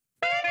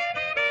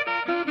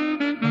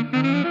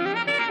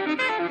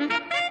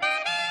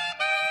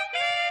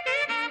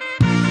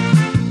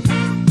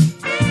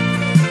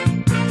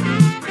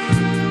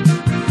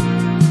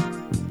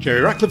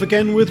Jerry Ratcliffe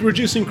again with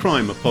Reducing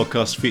Crime, a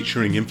podcast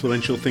featuring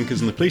influential thinkers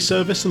in the police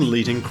service and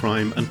leading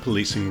crime and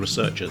policing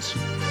researchers.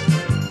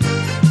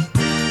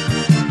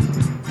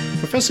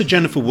 Professor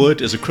Jennifer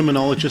Wood is a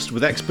criminologist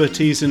with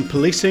expertise in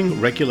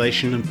policing,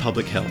 regulation and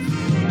public health.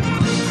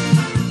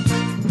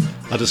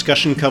 Our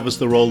discussion covers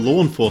the role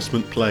law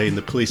enforcement play in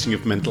the policing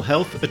of mental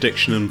health,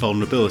 addiction and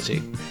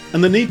vulnerability,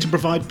 and the need to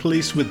provide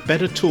police with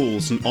better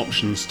tools and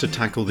options to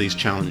tackle these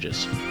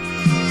challenges.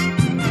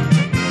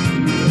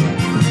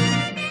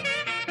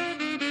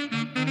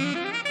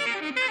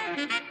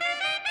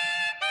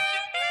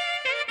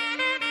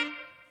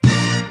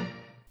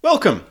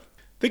 Welcome!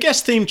 The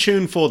guest theme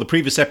tune for the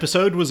previous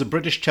episode was a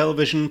British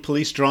television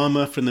police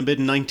drama from the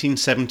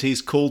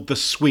mid-1970s called The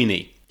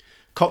Sweeney.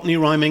 Cockney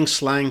rhyming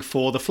slang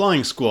for the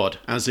Flying Squad,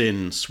 as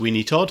in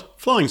Sweeney Todd,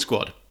 Flying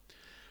Squad.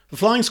 The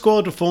Flying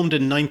Squad were formed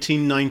in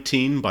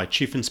 1919 by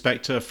Chief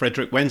Inspector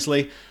Frederick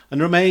Wensley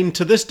and remain,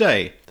 to this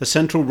day, the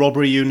central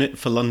robbery unit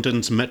for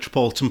London's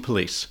Metropolitan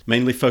Police,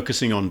 mainly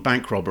focusing on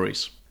bank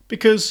robberies.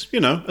 Because,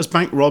 as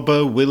bank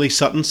robber Willie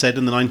Sutton said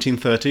in the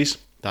 1930s,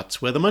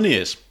 that's where the money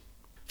is.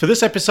 For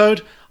this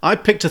episode, I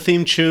picked a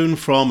theme tune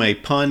from a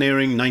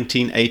pioneering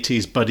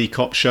 1980s buddy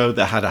cop show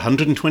that had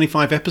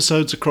 125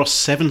 episodes across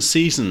 7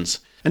 seasons,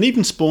 and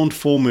even spawned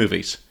 4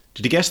 movies.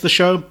 Did you guess the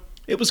show?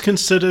 It was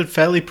considered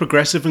fairly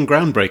progressive and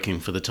groundbreaking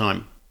for the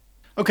time.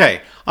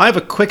 Okay, I have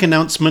a quick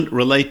announcement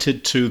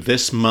related to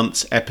this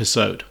month's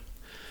episode.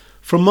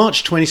 From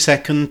March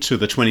 22nd to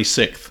the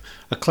 26th,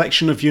 a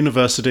collection of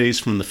universities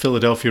from the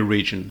Philadelphia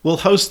region will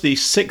host the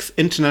 6th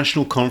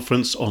International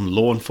Conference on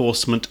Law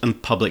Enforcement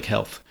and Public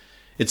Health.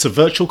 It's a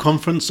virtual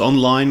conference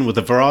online with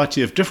a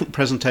variety of different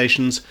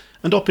presentations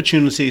and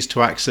opportunities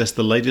to access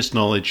the latest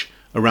knowledge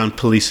around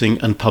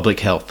policing and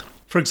public health.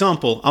 For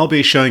example, I'll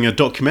be showing a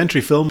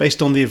documentary film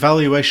based on the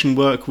evaluation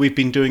work we've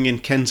been doing in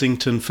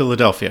Kensington,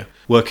 Philadelphia,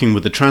 working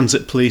with the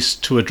transit police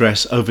to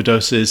address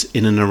overdoses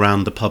in and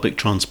around the public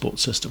transport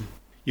system.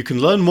 You can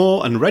learn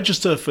more and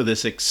register for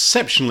this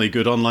exceptionally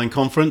good online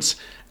conference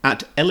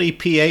at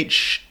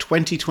LEPH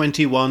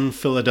 2021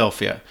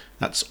 Philadelphia.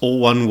 That's all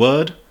one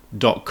word,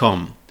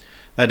 .com.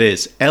 That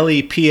is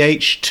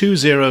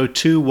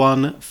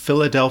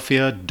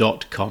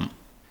LEPH2021Philadelphia.com.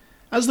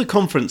 As the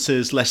conference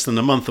is less than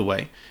a month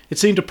away, it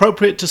seemed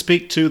appropriate to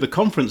speak to the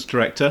conference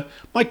director,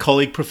 my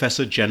colleague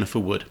Professor Jennifer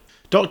Wood.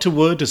 Dr.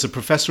 Wood is a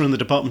professor in the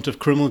Department of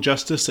Criminal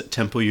Justice at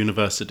Temple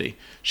University.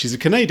 She's a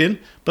Canadian,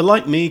 but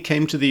like me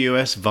came to the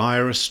US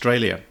via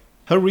Australia.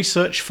 Her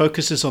research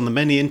focuses on the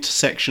many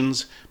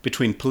intersections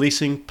between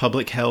policing,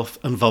 public health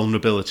and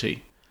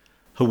vulnerability.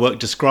 Her work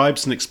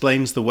describes and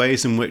explains the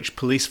ways in which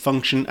police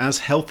function as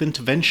health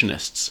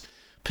interventionists,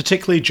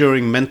 particularly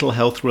during mental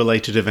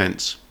health-related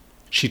events.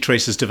 She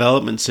traces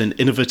developments in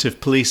innovative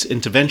police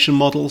intervention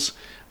models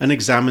and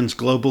examines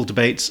global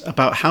debates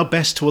about how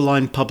best to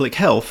align public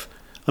health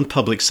and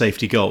public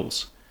safety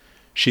goals.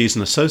 She is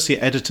an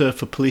associate editor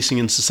for Policing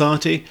in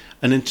Society,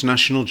 an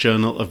international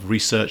journal of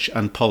research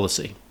and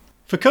policy.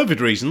 For COVID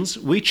reasons,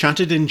 we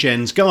chatted in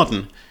Jen's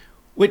garden,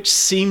 which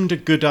seemed a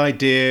good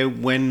idea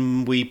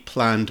when we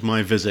planned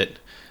my visit.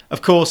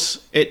 Of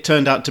course, it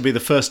turned out to be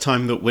the first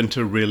time that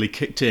winter really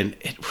kicked in.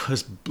 It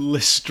was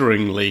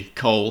blisteringly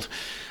cold,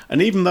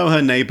 and even though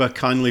her neighbour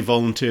kindly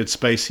volunteered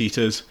space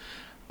heaters,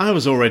 I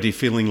was already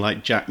feeling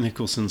like Jack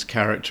Nicholson's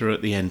character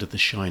at the end of The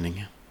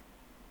Shining.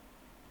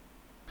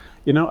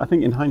 I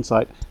think in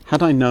hindsight,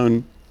 had I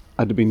known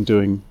I'd have been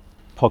doing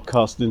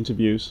podcast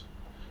interviews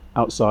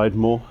outside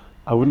more,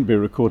 I wouldn't be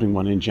recording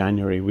one in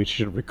January. We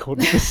should have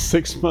recorded this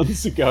 6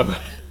 months ago.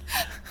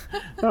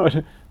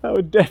 That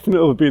would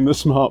definitely have been the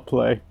smart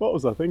play. What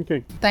was I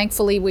thinking?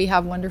 Thankfully, we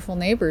have wonderful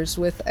neighbours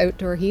with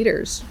outdoor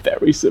heaters.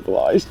 Very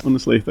civilised.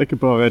 Honestly, if they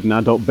could provide an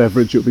adult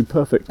beverage, it would be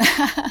perfect.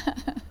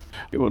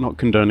 We're not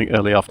condoning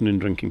early afternoon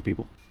drinking,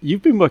 people.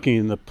 You've been working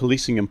in the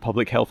policing and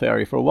public health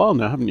area for a while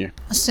now, haven't you?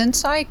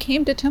 Since I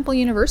came to Temple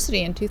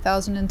University in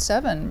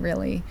 2007,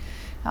 really.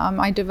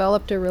 I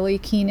developed a really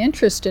keen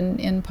interest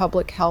in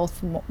public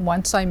health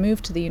once I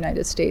moved to the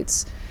United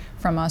States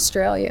from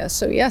Australia.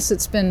 So yes,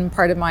 it's been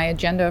part of my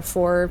agenda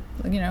for,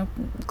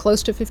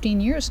 close to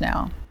 15 years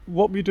now.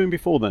 What were you doing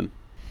before then?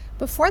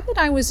 Before that,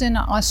 I was in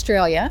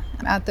Australia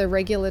at the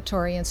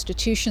Regulatory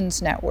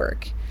Institutions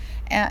Network.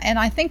 And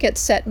I think it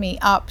set me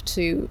up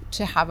to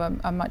have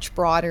a much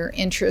broader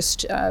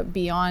interest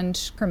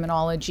beyond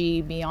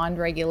criminology, beyond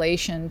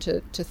regulation,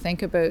 to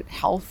think about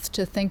health,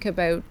 to think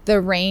about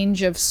the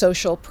range of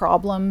social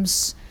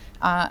problems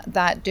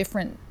that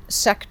different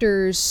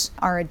sectors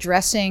are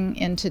addressing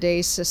in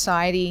today's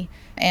society,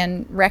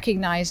 and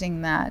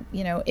recognizing that,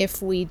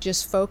 if we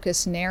just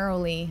focus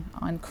narrowly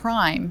on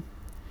crime,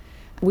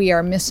 we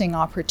are missing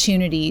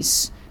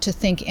opportunities to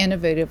think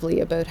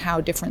innovatively about how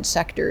different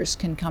sectors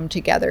can come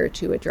together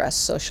to address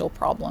social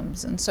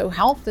problems. And so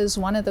health is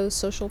one of those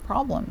social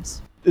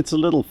problems. It's a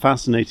little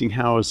fascinating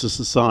how as a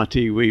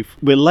society we're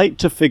late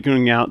to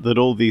figuring out that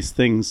all these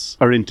things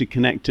are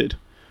interconnected.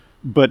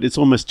 But it's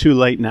almost too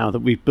late now that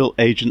we've built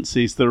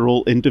agencies that are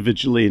all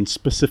individually and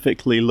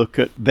specifically look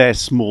at their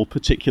small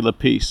particular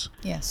piece.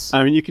 Yes.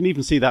 I mean, you can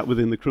even see that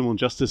within the criminal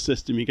justice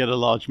system. You get a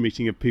large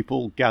meeting of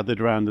people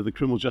gathered around in the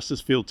criminal justice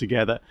field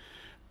together,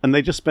 and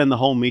they just spend the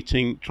whole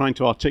meeting trying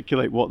to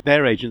articulate what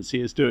their agency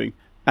is doing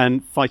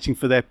and fighting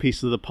for their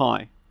piece of the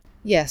pie.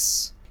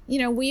 Yes.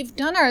 We've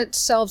done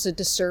ourselves a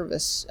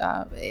disservice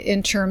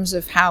in terms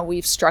of how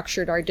we've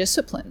structured our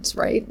disciplines,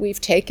 right? We've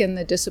taken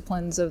the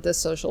disciplines of the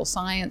social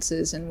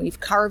sciences and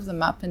we've carved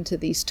them up into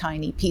these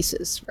tiny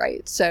pieces,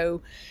 right? So,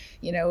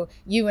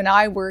 you and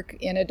I work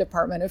in a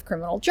Department of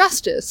Criminal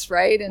Justice,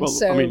 right?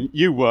 And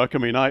you work.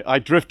 I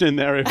drift in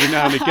there every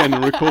now and again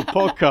and record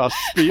podcasts,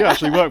 but you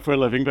actually work for a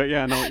living. But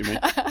yeah, I know what you mean.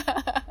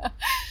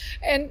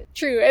 And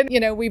true.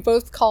 And, we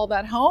both call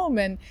that home.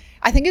 And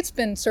I think it's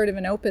been sort of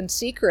an open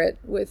secret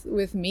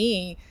with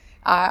me.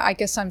 I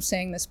guess I'm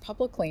saying this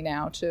publicly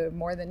now to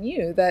more than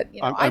you, that,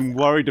 I'm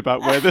worried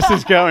about where this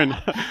is going.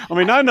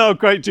 I know a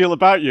great deal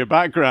about your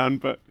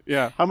background, but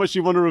yeah, how much do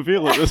you want to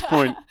reveal at this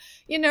point?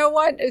 You know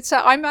what?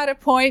 I'm at a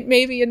point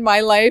maybe in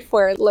my life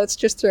where, let's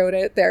just throw it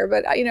out there,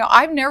 but,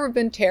 I've never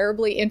been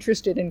terribly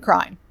interested in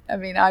crime.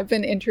 I've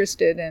been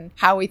interested in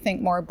how we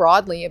think more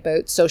broadly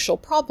about social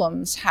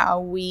problems, how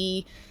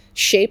we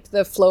shape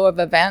the flow of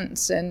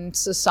events in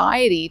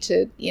society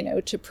to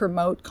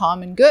promote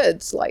common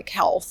goods like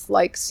health,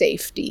 like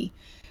safety.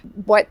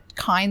 What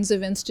kinds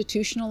of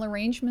institutional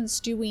arrangements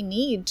do we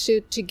need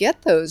to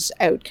get those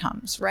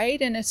outcomes,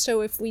 right? And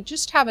so if we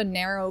just have a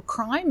narrow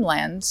crime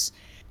lens,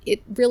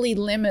 it really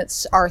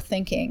limits our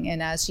thinking.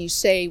 And as you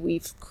say,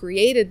 we've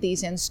created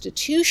these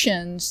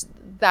institutions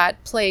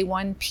that play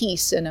one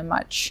piece in a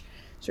much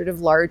sort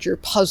of larger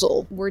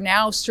puzzle. We're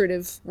now sort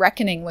of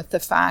reckoning with the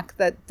fact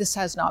that this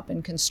has not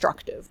been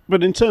constructive.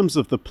 But in terms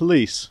of the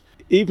police,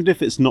 even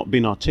if it's not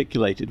been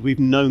articulated, we've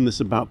known this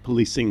about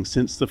policing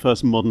since the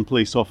first modern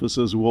police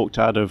officers walked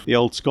out of the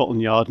old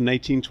Scotland Yard in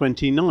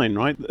 1829,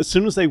 right? As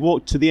soon as they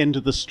walked to the end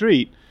of the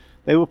street,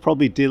 they were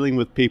probably dealing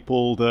with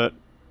people that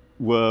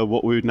were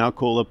what we would now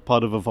call a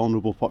part of a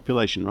vulnerable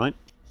population, right?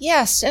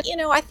 Yes. And,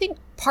 I think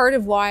part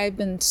of why I've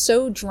been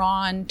so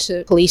drawn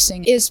to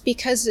policing is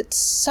because it's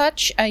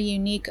such a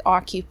unique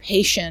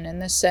occupation in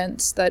the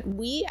sense that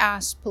we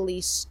ask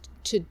police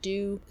to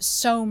do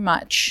so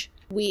much.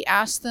 We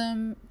ask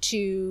them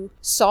to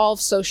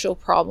solve social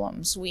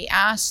problems. We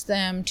ask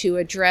them to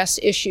address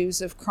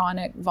issues of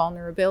chronic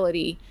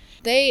vulnerability.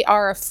 They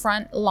are a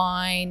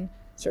frontline,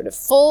 sort of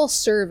full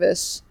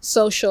service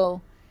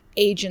social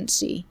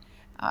agency.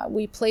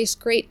 We place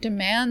great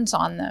demands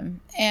on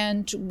them,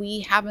 and we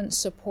haven't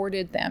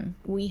supported them.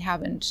 We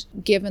haven't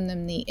given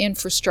them the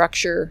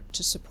infrastructure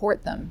to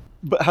support them.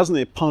 But hasn't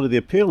it part of the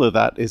appeal of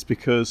that is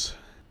because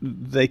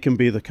they can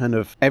be the kind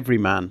of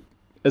everyman?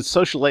 As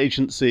social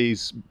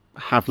agencies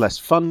have less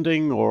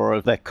funding or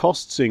their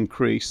costs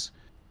increase,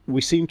 we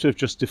seem to have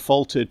just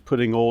defaulted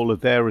putting all of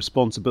their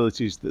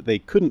responsibilities that they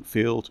couldn't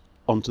field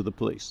onto the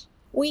police.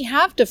 We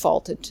have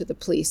defaulted to the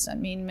police.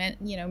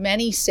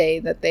 Many say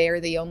that they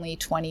are the only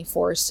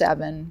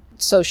 24/7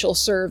 social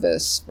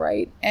service,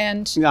 right?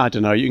 And I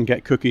don't know, you can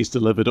get cookies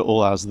delivered at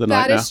all hours of the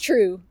night now. That is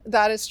true.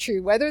 That is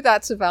true. Whether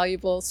that's a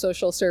valuable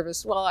social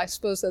service, well, I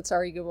suppose that's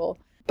arguable.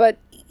 But,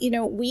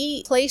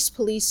 we place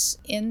police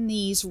in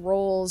these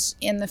roles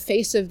in the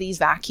face of these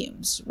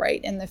vacuums,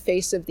 right? In the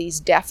face of these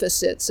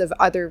deficits of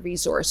other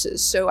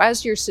resources. So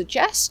as you're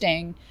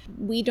suggesting,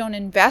 we don't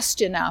invest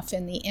enough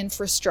in the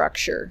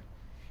infrastructure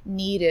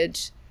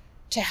needed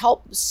to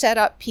help set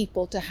up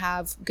people to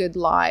have good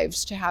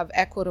lives, to have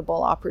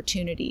equitable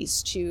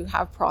opportunities, to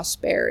have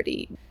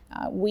prosperity.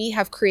 We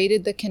have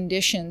created the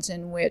conditions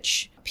in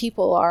which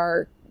people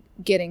are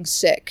getting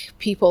sick,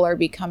 people are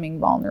becoming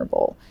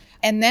vulnerable.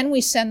 And then we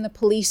send the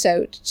police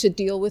out to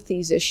deal with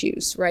these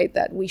issues, right,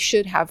 that we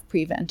should have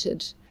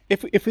prevented.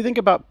 If we think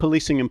about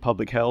policing in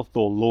public health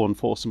or law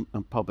enforcement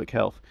and public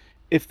health,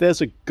 if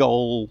there's a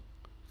goal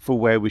for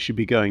where we should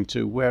be going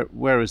to,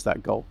 where is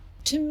that goal?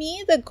 To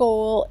me, the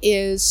goal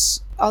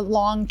is a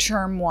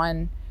long-term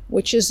one,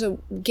 which is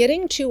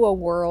getting to a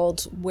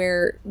world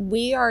where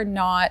we are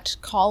not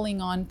calling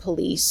on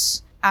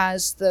police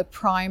as the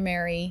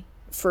primary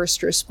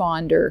first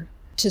responder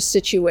to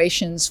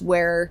situations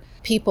where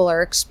people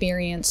are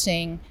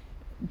experiencing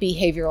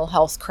behavioral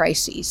health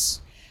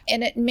crises.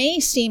 And it may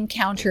seem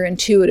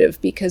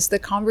counterintuitive because the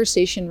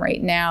conversation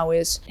right now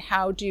is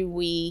how do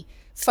we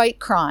fight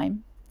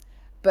crime,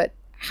 but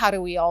how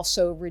do we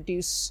also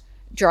reduce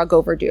drug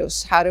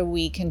overdose? How do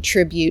we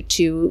contribute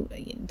to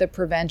the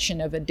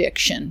prevention of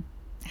addiction?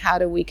 How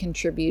do we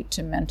contribute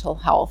to mental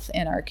health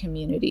in our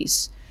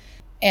communities?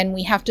 And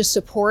we have to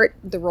support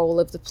the role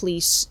of the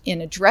police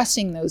in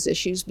addressing those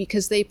issues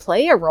because they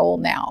play a role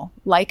now,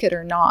 like it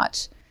or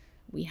not.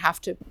 We have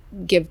to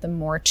give them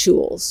more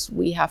tools.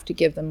 We have to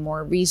give them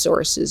more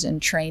resources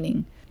and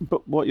training.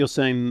 But what you're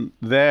saying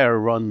there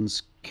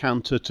runs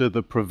counter to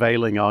the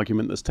prevailing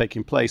argument that's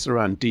taking place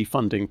around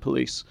defunding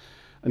police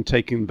and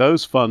taking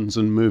those funds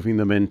and moving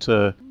them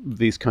into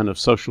these kind of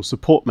social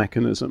support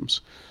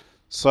mechanisms.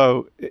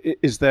 So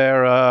is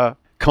there a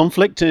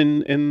conflict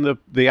in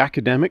the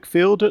academic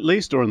field, at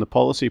least, or in the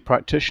policy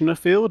practitioner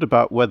field,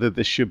 about whether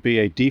this should be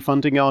a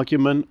defunding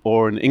argument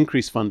or an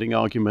increased funding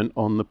argument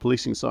on the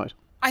policing side?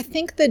 I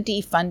think the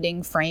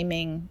defunding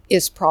framing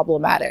is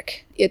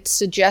problematic. It's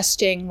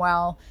suggesting,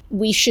 well,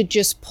 we should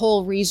just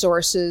pull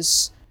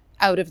resources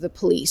out of the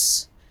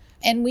police.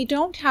 And we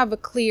don't have a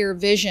clear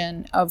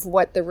vision of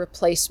what the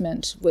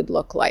replacement would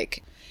look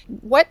like.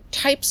 What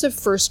types of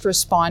first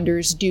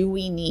responders do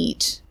we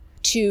need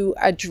to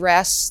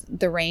address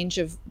the range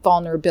of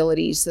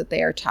vulnerabilities that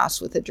they are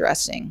tasked with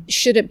addressing?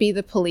 Should it be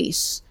the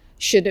police?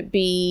 Should it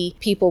be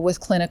people with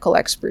clinical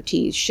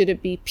expertise? Should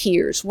it be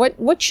peers?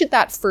 What should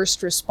that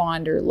first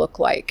responder look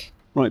like?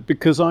 Right,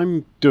 because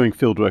I'm doing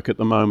fieldwork at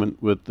the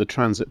moment with the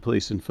transit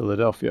police in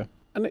Philadelphia.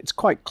 And it's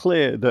quite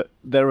clear that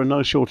there are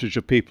no shortage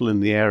of people in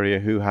the area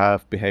who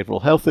have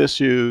behavioral health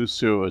issues,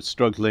 who are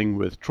struggling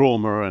with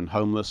trauma and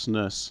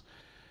homelessness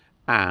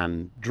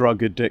and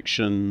drug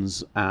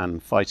addictions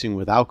and fighting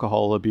with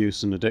alcohol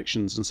abuse and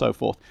addictions and so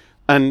forth.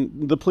 And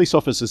the police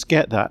officers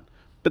get that.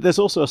 But there's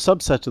also a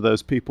subset of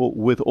those people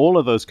with all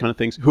of those kind of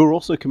things who are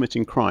also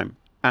committing crime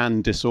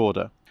and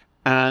disorder.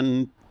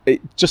 And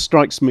it just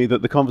strikes me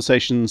that the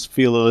conversations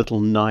feel a little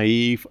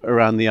naive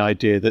around the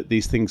idea that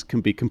these things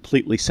can be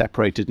completely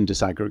separated and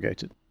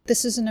disaggregated.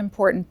 This is an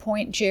important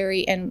point,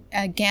 Jerry. And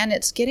again,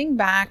 it's getting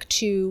back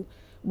to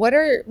what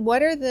are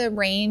the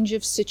range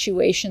of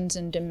situations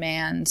and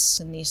demands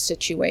in these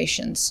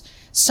situations?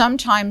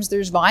 Sometimes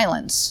there's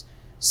violence.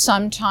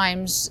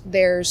 Sometimes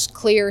there's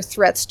clear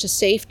threats to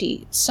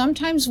safety.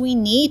 Sometimes we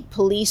need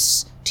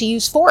police to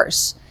use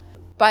force.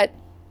 But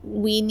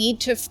we need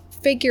to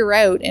figure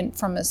out, and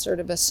from a sort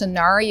of a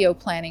scenario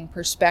planning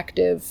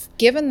perspective,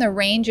 given the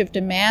range of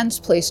demands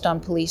placed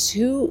on police,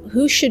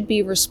 who should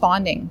be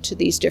responding to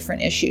these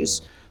different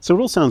issues? So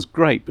it all sounds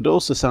great, but it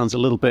also sounds a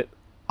little bit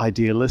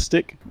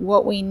idealistic.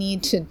 What we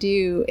need to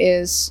do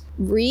is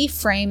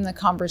reframe the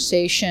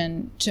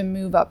conversation to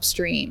move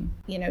upstream,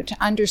 to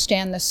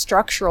understand the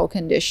structural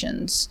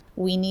conditions.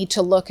 We need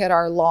to look at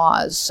our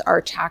laws,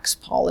 our tax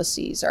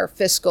policies, our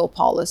fiscal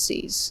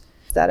policies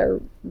that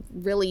are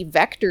really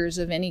vectors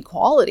of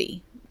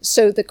inequality.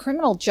 So the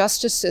criminal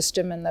justice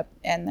system and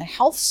the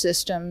health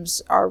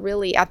systems are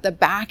really at the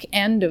back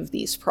end of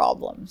these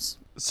problems.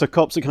 So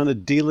cops are kind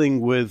of dealing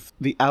with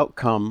the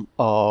outcome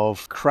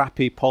of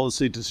crappy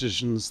policy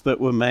decisions that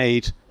were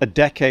made a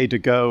decade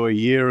ago, a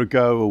year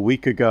ago, a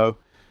week ago,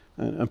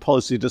 and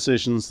policy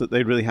decisions that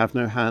they really have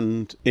no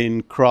hand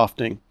in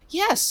crafting.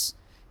 Yes.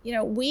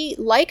 We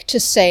like to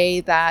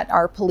say that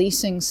our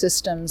policing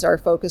systems are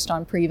focused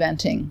on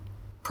preventing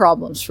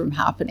problems from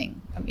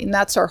happening. I mean,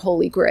 that's our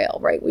holy grail,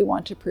 right? We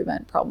want to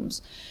prevent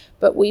problems.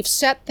 But we've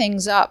set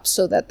things up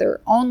so that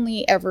they're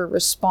only ever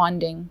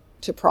responding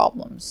to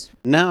problems.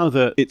 Now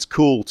that it's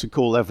cool to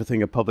call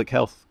everything a public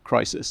health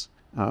crisis,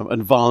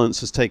 and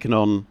violence has taken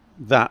on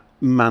that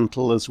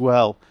mantle as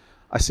well,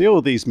 I see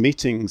all these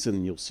meetings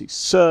and you'll see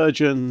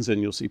surgeons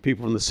and you'll see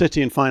people from the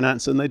city and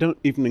finance, and they don't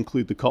even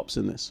include the cops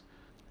in this.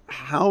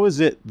 How is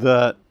it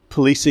that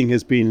policing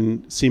has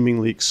been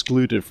seemingly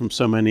excluded from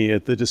so many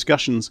of the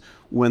discussions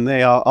when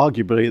they are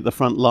arguably at the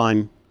front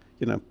line?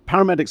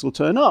 Paramedics will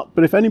turn up,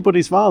 but if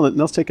anybody's violent,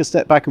 they'll take a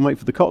step back and wait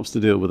for the cops to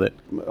deal with it.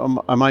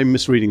 Am I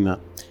misreading that?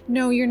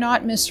 No, you're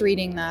not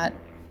misreading that.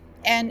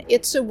 And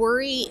it's a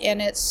worry,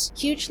 and it's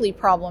hugely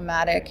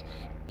problematic.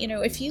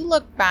 If you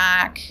look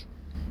back,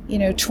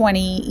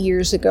 20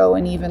 years ago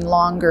and even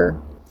longer,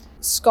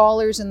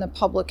 scholars in the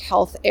public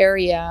health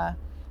area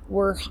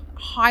were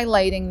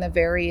highlighting the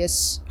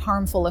various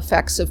harmful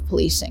effects of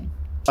policing.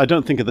 I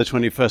don't think in the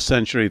 21st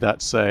century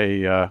that's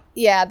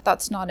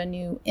that's not a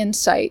new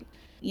insight.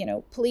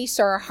 Police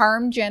are a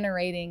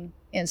harm-generating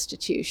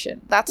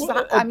institution. At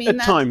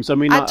times.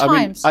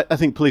 I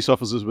think police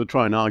officers would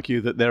try and argue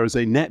that there is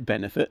a net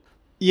benefit.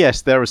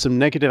 Yes, there are some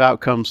negative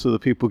outcomes to the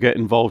people who get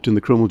involved in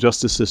the criminal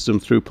justice system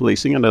through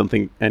policing. I don't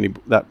think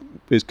that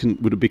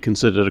would be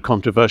considered a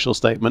controversial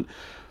statement.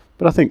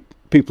 But I think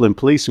people in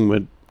policing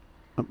would,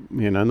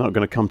 not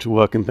going to come to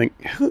work and think,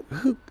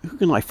 who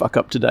can I fuck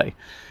up today?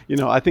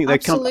 I think they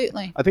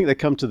Absolutely.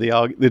 come to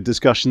the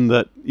discussion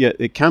that,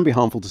 it can be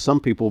harmful to some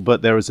people,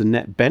 but there is a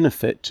net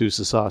benefit to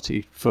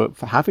society for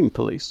having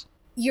police.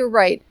 You're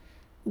right.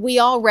 We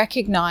all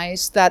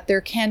recognize that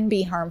there can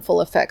be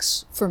harmful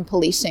effects from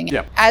policing.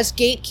 Yeah. As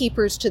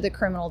gatekeepers to the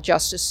criminal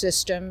justice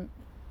system,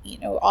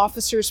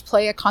 officers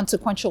play a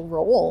consequential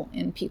role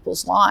in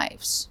people's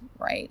lives,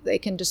 right? They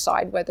can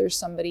decide whether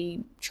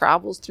somebody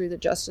travels through the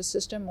justice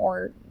system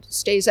or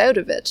stays out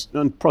of it.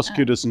 And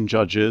prosecutors and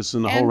judges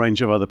and a whole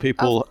range of other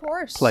people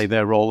play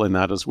their role in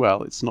that as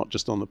well. It's not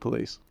just on the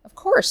police. Of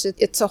course,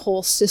 it's a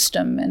whole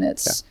system, and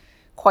it's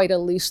quite a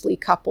loosely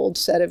coupled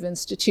set of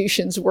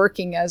institutions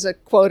working as a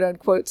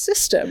quote-unquote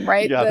system,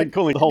 right? Yeah, I think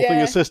calling the whole thing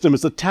a system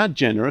is a tad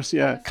generous.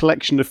 Yeah,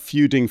 collection of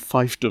feuding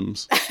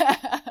fiefdoms.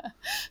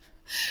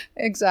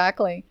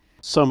 Exactly.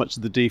 So much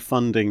of the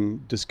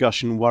defunding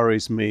discussion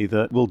worries me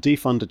that we'll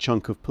defund a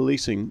chunk of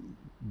policing,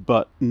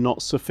 but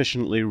not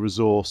sufficiently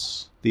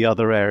resource the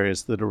other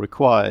areas that are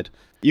required.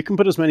 You can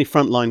put as many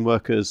frontline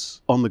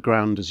workers on the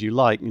ground as you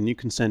like, and you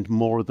can send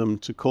more of them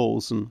to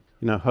calls and,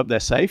 hope they're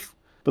safe.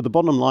 But the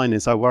bottom line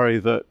is I worry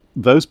that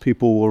those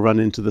people will run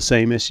into the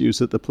same issues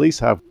that the police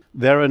have.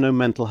 There are no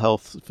mental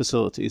health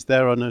facilities.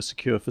 There are no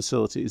secure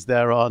facilities.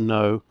 There are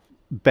no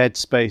bed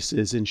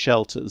spaces in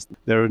shelters.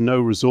 There are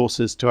no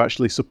resources to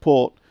actually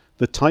support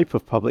the type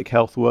of public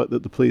health work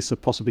that the police are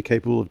possibly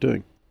capable of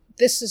doing.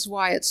 This is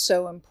why it's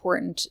so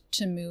important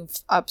to move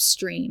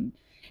upstream,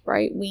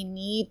 right? We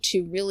need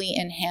to really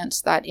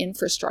enhance that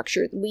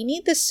infrastructure. We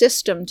need the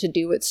system to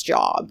do its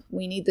job.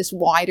 We need this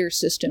wider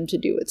system to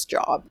do its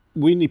job.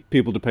 We need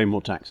people to pay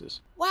more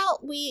taxes.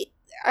 Well,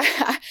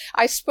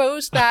 I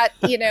suppose that,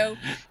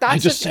 I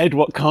just said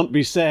what can't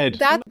be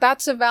said.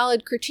 That's a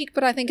valid critique,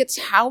 but I think it's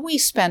how we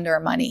spend our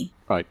money.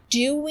 Right.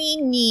 Do we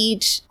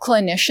need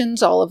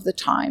clinicians all of the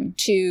time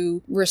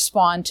to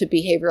respond to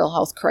behavioral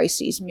health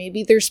crises?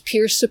 Maybe there's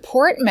peer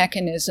support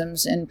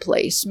mechanisms in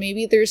place.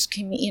 Maybe there's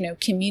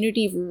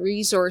community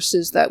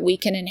resources that we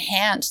can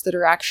enhance that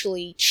are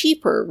actually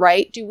cheaper,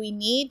 right? Do we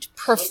need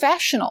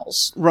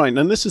professionals? Right,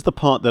 and this is the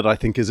part that I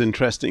think is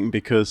interesting,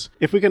 because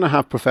if we're going to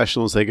have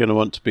professionals, they're going to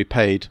want to be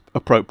paid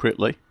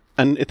appropriately.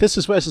 And if this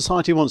is where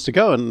society wants to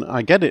go, and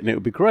I get it, and it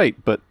would be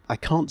great, but I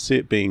can't see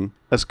it being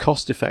as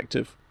cost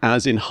effective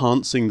as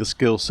enhancing the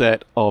skill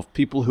set of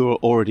people who are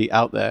already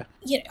out there.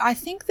 I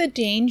think the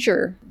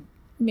danger,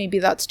 maybe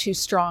that's too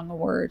strong a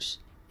word,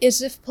 is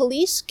if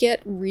police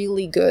get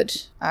really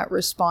good at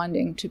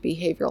responding to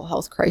behavioral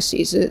health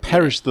crises.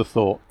 Perish the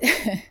thought.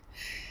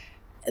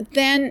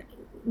 Then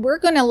we're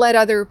going to let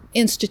other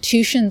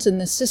institutions in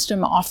the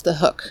system off the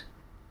hook.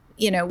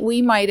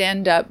 We might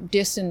end up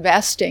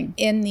disinvesting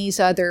in these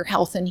other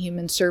health and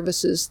human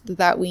services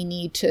that we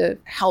need to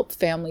help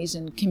families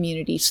and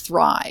communities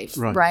thrive,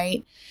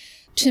 right?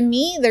 To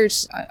me,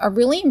 there's a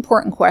really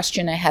important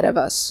question ahead of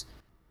us.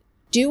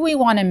 Do we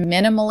want a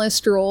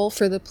minimalist role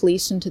for the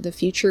police into the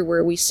future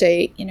where we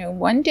say,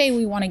 one day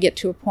we want to get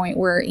to a point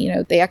where,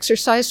 they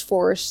exercise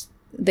force,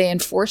 they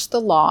enforce the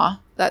law,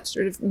 that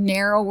sort of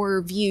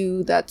narrower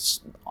view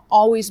that's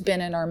always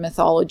been in our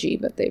mythology,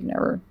 but they've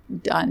never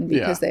done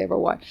because they have a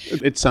what?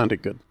 It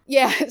sounded good.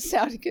 Yeah, it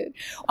sounded good.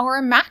 Or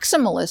a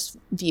maximalist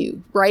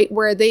view, right?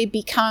 Where they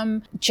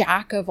become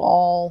jack of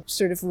all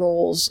sort of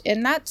roles.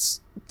 And that's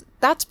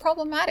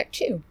problematic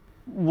too.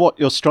 What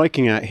you're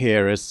striking at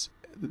here is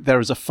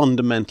there is a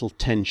fundamental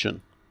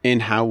tension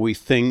in how we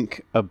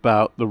think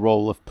about the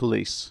role of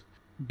police.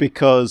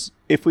 Because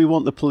if we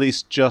want the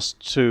police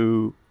just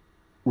to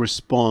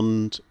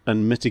respond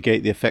and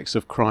mitigate the effects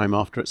of crime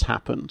after it's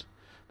happened,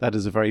 that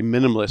is a very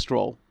minimalist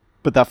role.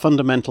 But that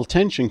fundamental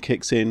tension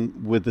kicks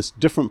in with this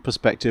different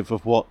perspective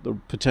of what the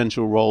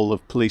potential role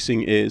of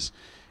policing is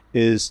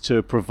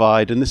to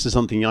provide, and this is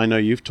something I know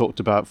you've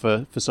talked about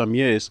for some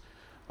years,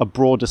 a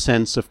broader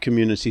sense of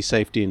community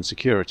safety and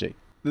security.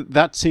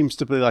 That seems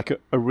to be like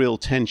a real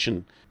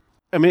tension.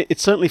 I mean,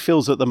 it certainly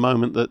feels at the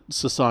moment that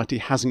society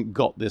hasn't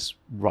got this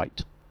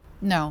right.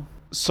 No.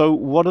 So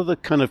what are the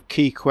kind of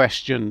key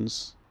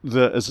questions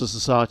that as a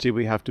society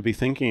we have to be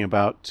thinking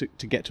about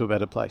to get to a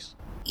better place?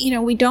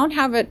 We don't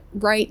have it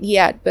right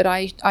yet, but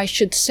I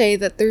should say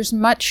that there's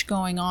much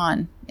going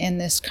on in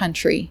this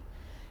country,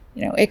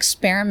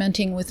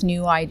 experimenting with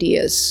new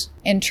ideas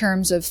in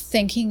terms of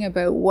thinking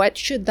about what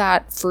should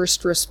that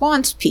first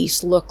response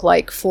piece look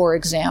like, for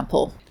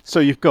example. So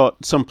you've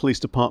got some police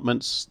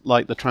departments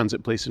like the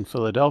Transit Police in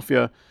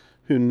Philadelphia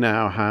who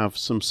now have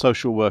some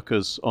social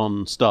workers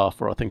on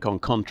staff, or I think on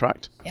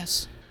contract.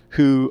 Yes.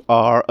 Who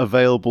are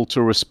available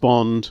to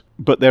respond,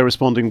 but they're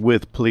responding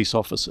with police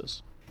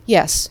officers.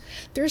 Yes,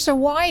 there's a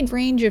wide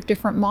range of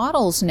different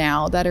models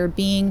now that are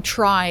being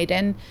tried,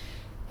 and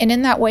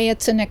in that way,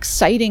 it's an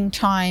exciting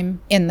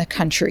time in the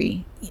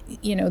country.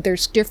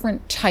 There's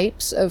different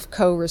types of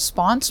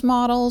co-response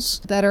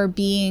models that are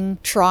being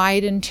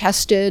tried and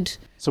tested.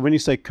 So when you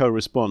say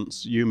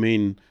co-response, you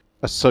mean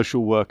a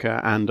social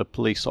worker and a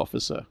police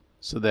officer?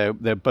 So they're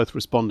both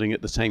responding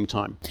at the same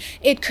time?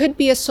 It could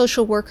be a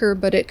social worker,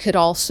 but it could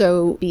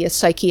also be a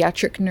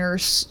psychiatric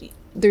nurse.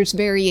 There's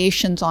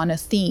variations on a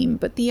theme,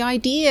 but the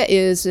idea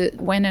is that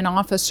when an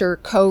officer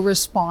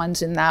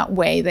co-responds in that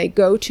way, they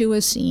go to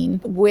a scene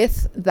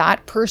with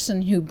that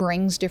person who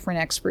brings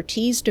different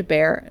expertise to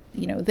bear,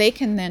 they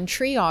can then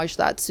triage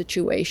that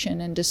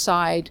situation and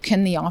decide,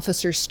 can the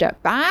officer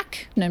step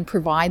back and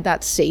provide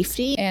that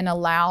safety and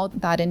allow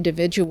that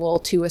individual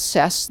to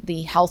assess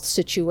the health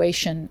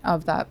situation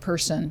of that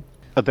person?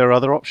 Are there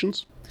other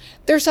options?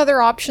 There's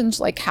other options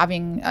like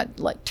having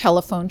like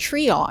telephone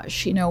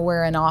triage,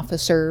 where an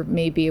officer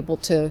may be able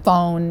to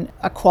phone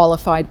a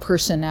qualified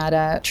person at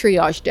a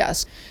triage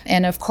desk.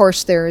 And of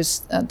course,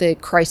 there's the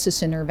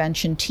crisis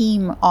intervention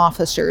team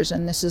officers,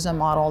 and this is a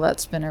model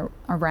that's been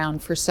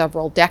around for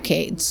several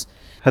decades.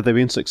 Have they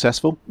been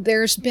successful?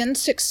 There's been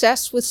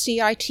success with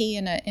CIT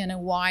in a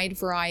wide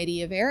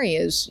variety of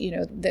areas.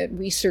 The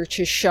research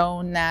has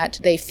shown that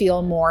they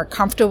feel more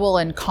comfortable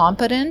and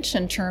competent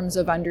in terms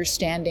of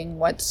understanding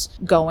what's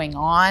going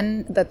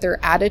on, that their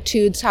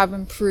attitudes have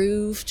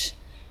improved,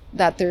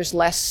 that there's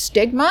less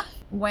stigma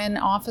when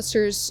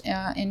officers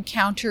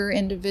encounter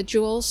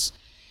individuals,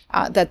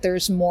 that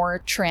there's more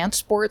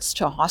transports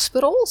to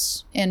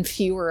hospitals and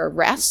fewer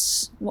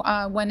arrests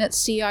when it's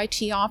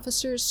CIT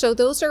officers. So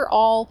those are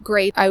all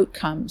great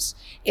outcomes.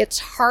 It's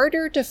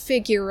harder to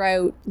figure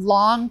out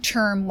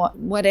long-term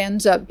what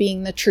ends up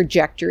being the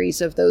trajectories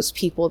of those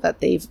people that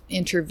they've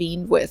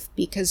intervened with,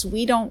 because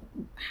we don't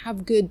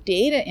have good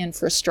data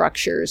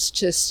infrastructures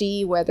to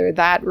see whether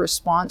that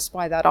response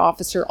by that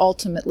officer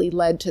ultimately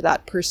led to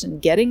that person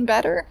getting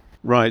better.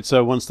 Right.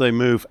 So once they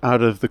move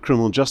out of the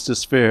criminal justice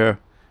sphere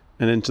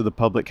and into the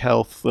public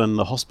health and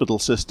the hospital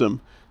system,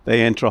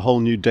 they enter a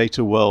whole new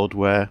data world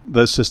where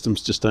those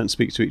systems just don't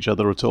speak to each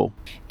other at all.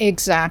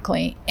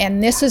 Exactly.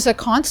 And this is a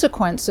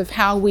consequence of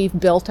how we've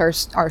built our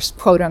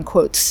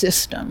quote-unquote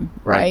system,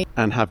 right?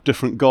 And have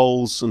different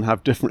goals and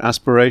have different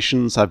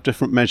aspirations, have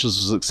different measures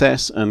of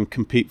success, and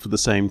compete for the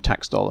same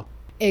tax dollar.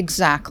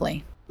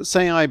 Exactly.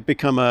 Say I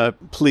become a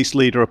police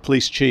leader, a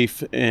police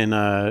chief in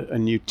a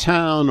new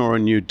town or a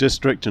new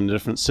district in a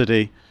different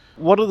city.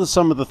 What are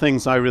some of the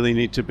things I really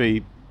need to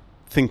be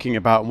thinking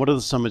about? What are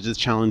some of the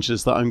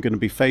challenges that I'm going to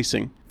be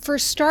facing? For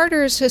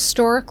starters,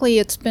 historically,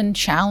 it's been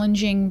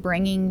challenging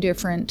bringing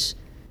different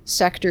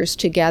sectors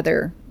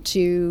together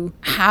to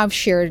have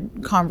shared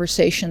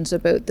conversations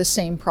about the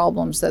same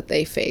problems that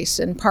they face.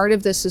 And part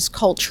of this is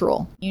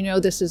cultural. You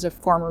know, this is a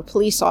former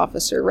police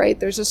officer, right?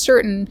 There's a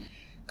certain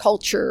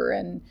culture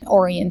and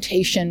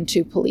orientation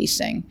to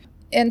policing.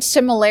 And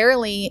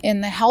similarly,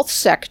 in the health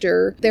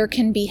sector, there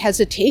can be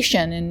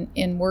hesitation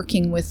in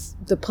working with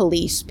the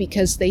police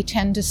because they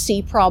tend to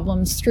see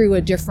problems through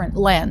a different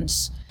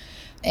lens.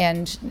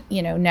 And,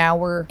 you know, now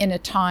we're in a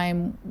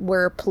time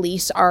where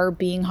police are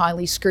being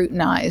highly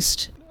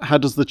scrutinized. How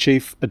does the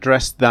chief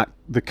address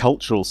the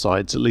cultural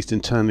sides, at least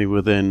internally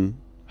within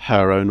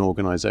her own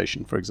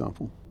organization, for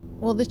example?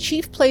 Well, the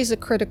chief plays a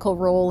critical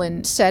role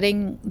in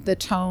setting the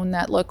tone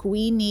that, look,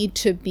 we need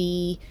to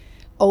be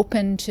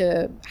open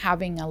to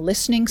having a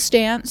listening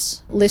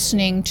stance,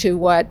 listening to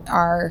what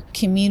our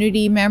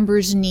community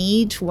members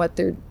need, what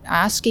they're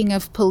asking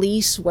of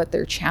police, what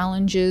their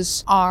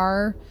challenges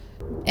are,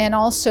 and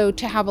also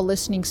to have a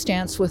listening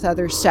stance with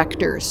other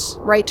sectors,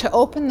 right? To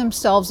open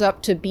themselves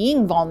up to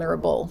being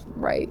vulnerable,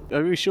 right?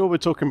 Are we sure we're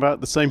talking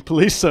about the same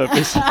police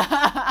service?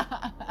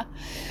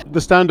 The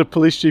standard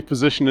police chief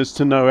position is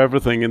to know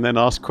everything and then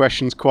ask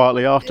questions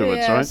quietly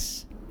afterwards,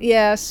 right?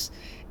 Yes.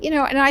 You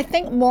know, and I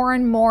think more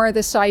and more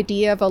this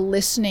idea of a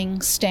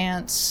listening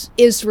stance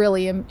is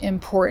really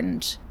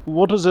important.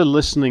 What does a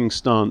listening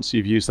stance,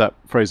 you've used that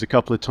phrase a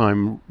couple of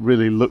times,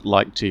 really look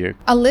like to you?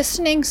 A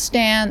listening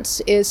stance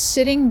is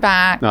sitting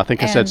back. No, I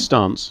think I said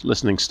stance,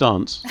 listening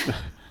stance.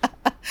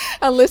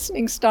 A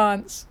listening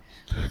stance.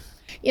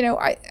 You know,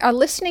 a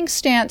listening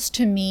stance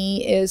to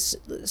me is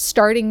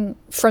starting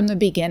from the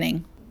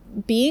beginning.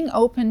 Being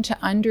open to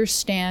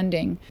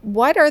understanding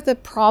what are the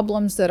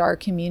problems that our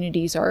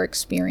communities are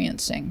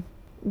experiencing.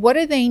 What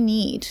do they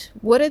need?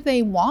 What do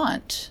they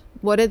want?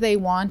 What do they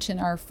want in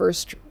our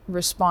first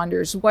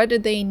responders? What do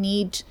they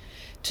need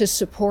to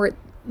support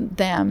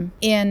them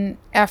in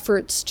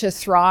efforts to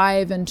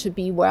thrive and to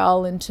be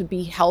well and to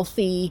be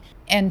healthy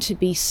and to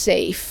be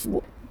safe?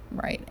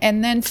 Right.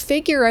 And then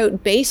figure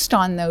out, based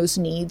on those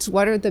needs,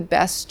 what are the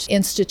best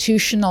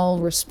institutional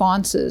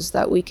responses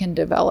that we can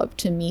develop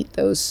to meet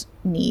those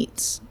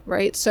needs,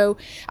 right? So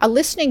a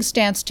listening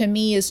stance to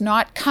me is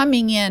not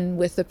coming in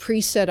with a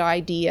preset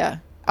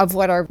idea of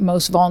what our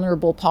most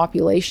vulnerable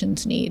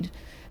populations need.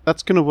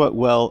 That's going to work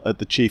well at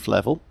the chief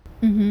level,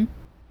 you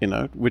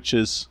know, which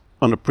is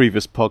on a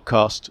previous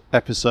podcast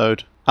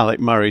episode, Alec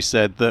Murray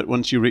said that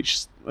once you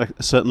reach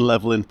a certain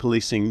level in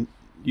policing,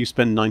 you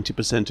spend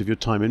 90% of your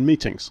time in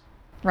meetings.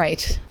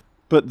 Right.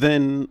 But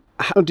then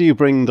how do you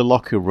bring the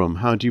locker room?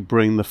 How do you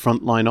bring the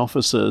frontline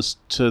officers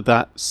to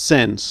that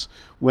sense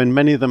when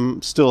many of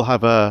them still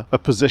have a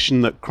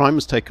position that crime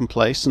has taken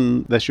place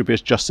and there should be a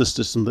justice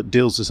system that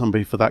deals with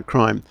somebody for that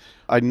crime?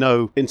 I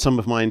know in some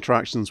of my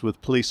interactions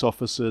with police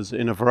officers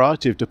in a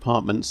variety of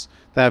departments,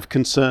 they have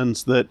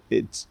concerns that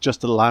it's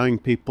just allowing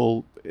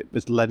people,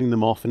 it's letting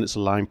them off and it's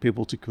allowing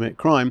people to commit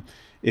crime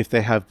if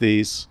they have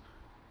these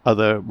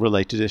other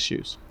related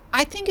issues.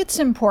 I think it's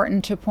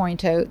important to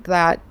point out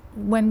that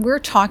when we're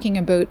talking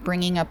about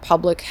bringing a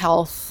public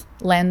health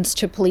lens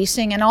to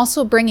policing and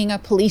also bringing a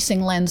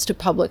policing lens to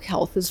public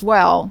health as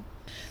well,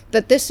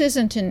 that this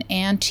isn't an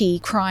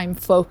anti-crime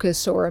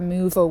focus or a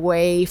move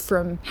away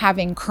from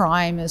having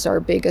crime as our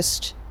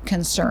biggest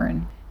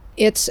concern.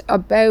 It's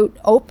about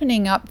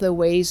opening up the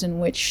ways in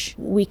which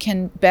we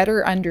can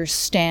better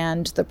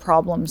understand the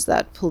problems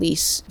that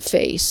police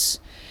face.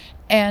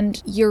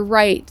 And you're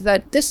right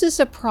that this is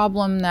a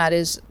problem that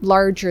is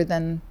larger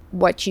than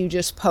what you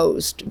just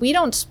posed. We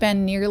don't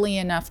spend nearly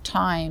enough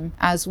time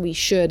as we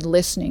should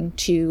listening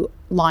to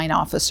line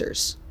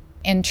officers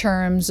in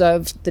terms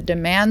of the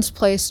demands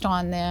placed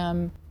on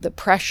them, the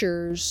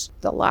pressures,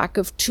 the lack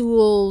of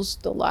tools,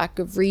 the lack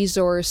of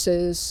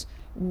resources,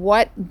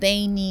 what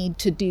they need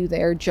to do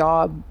their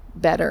job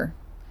better,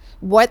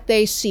 what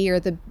they see are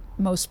the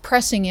most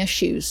pressing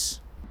issues.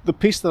 The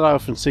piece that I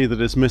often see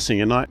that is missing,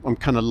 and I'm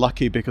kind of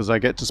lucky because I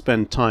get to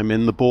spend time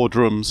in the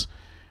boardrooms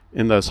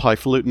in those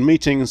highfalutin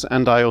meetings,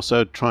 and I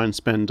also try and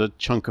spend a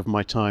chunk of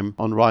my time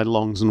on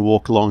ride-alongs and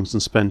walk-alongs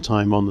and spend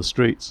time on the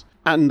streets.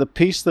 And the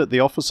piece that the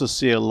officers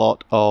see a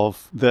lot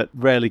of that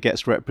rarely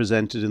gets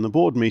represented in the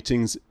board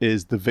meetings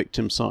is the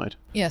victim side.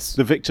 Yes.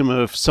 The victim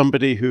of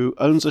somebody who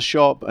owns a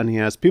shop and he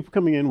has people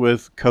coming in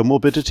with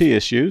comorbidity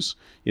issues.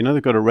 You know,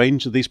 they've got a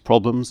range of these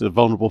problems, a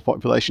vulnerable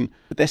population,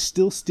 but they're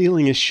still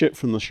stealing his shit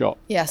from the shop.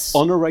 Yes.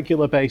 On a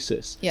regular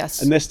basis.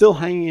 Yes. And they're still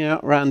hanging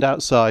out around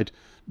outside,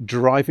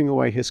 driving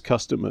away his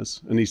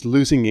customers, and he's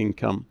losing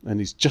income, and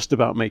he's just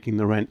about making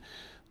the rent.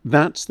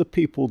 That's the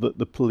people that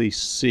the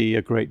police see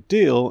a great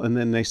deal, and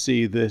then they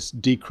see this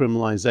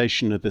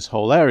decriminalization of this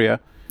whole area,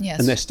 Yes.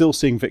 and they're still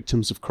seeing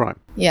victims of crime.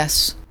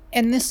 Yes.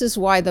 And this is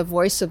why the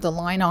voice of the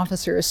line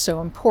officer is so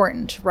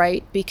important,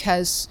 right?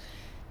 Because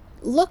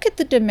look at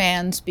the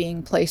demands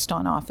being placed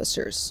on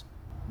officers.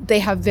 They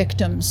have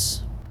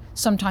victims,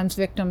 sometimes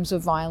victims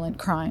of violent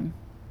crime.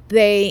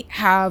 They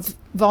have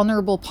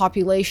vulnerable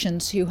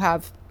populations who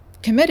have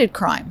committed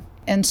crime.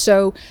 And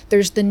so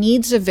there's the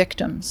needs of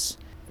victims.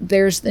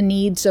 There's the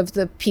needs of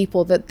the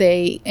people that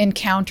they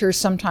encounter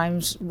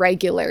sometimes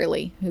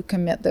regularly who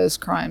commit those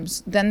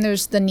crimes. Then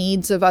there's the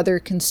needs of other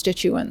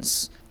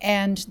constituents.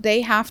 And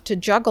they have to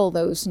juggle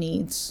those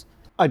needs.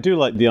 I do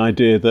like the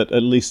idea that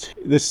at least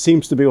this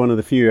seems to be one of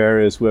the few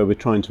areas where we're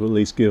trying to at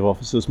least give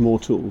officers more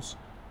tools,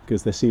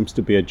 because there seems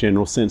to be a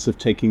general sense of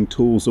taking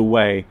tools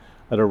away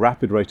at a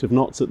rapid rate of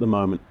knots at the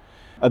moment.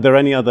 Are there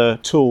any other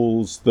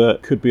tools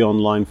that could be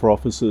online for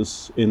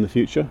officers in the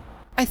future?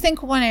 I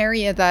think one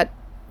area that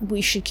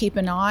we should keep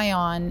an eye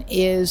on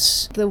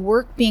is the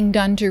work being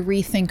done to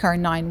rethink our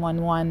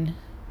 911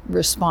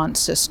 response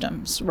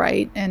systems,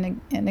 right? And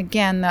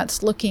again,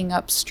 that's looking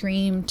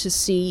upstream to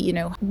see,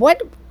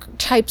 what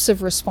types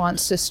of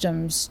response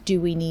systems do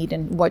we need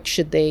and what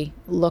should they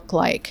look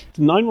like?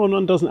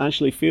 911 doesn't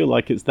actually feel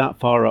like it's that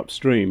far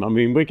upstream. I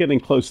mean, we're getting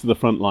close to the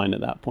front line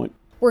at that point.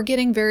 We're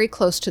getting very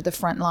close to the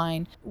front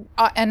line.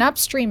 An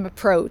upstream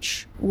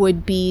approach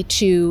would be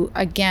to,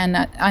 again,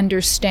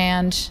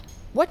 understand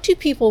what do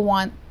people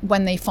want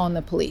when they phone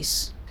the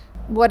police?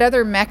 What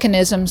other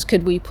mechanisms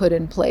could we put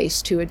in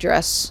place to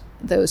address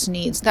those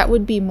needs? That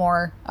would be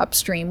more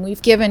upstream.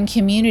 We've given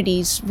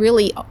communities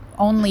really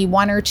only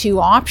one or two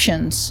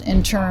options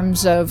in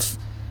terms of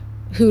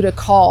who to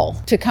call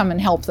to come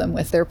and help them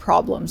with their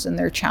problems and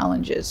their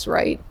challenges,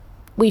 right?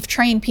 We've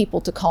trained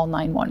people to call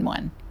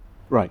 911.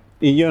 Right.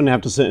 You only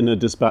have to sit in a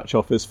dispatch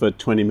office for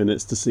 20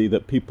 minutes to see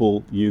that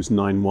people use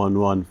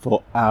 911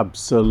 for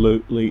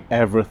absolutely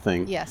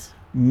everything. Yes.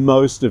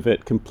 Most of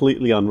it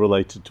completely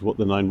unrelated to what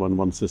the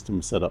 911 system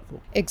was set up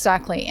for.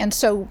 Exactly. And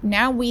so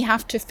now we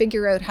have to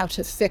figure out how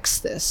to fix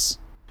this.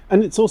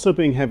 And it's also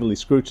being heavily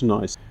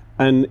scrutinized.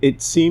 And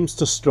it seems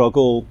to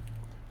struggle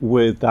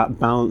with that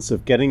balance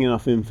of getting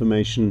enough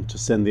information to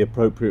send the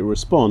appropriate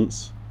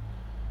response,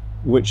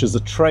 which is a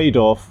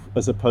trade-off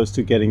as opposed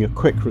to getting a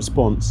quick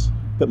response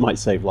that might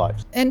save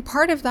lives. And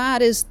part of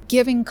that is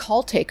giving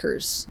call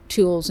takers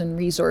tools and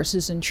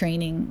resources and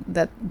training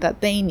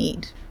that they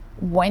need.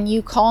 When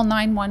you call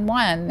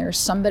 911, there's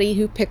somebody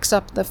who picks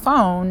up the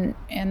phone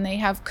and they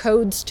have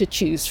codes to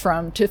choose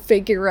from to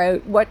figure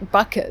out what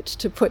bucket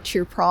to put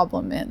your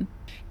problem in.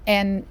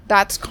 And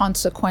that's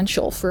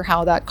consequential for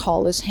how that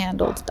call is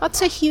handled.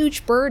 That's a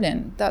huge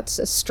burden. That's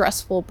a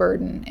stressful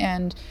burden.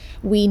 And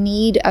we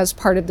need, as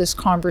part of this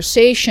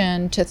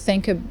conversation, to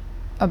think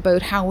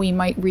about how we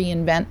might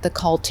reinvent the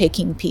call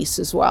taking piece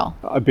as well.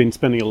 I've been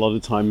spending a lot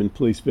of time in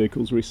police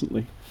vehicles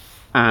recently.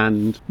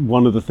 And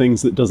one of the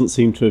things that doesn't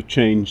seem to have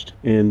changed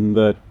in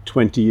the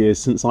 20 years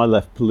since I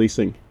left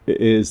policing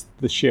is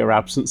the sheer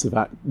absence of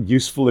that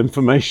useful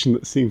information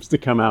that seems to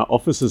come out.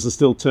 Officers are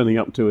still turning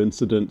up to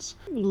incidents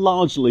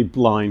largely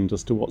blind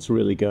as to what's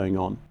really going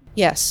on.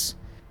 Yes,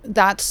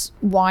 that's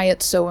why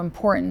it's so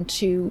important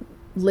to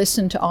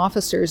listen to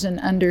officers and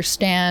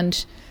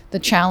understand the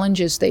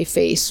challenges they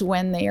face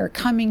when they are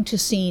coming to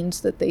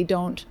scenes that they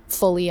don't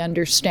fully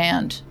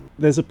understand.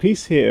 There's a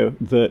piece here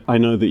that I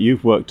know that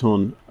you've worked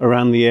on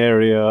around the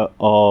area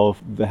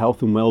of the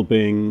health and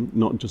well-being,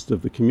 not just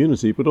of the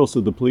community, but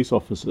also the police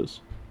officers.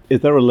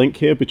 Is there a link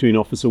here between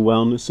officer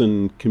wellness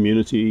and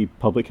community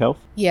public health?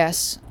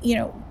 Yes.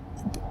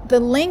 The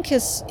link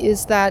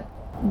is that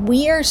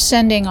we are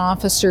sending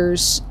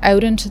officers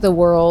out into the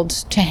world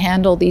to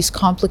handle these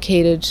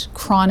complicated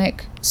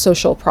chronic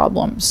social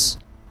problems.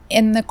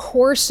 In the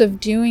course of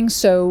doing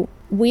so,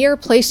 we are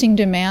placing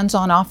demands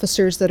on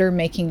officers that are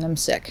making them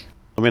sick.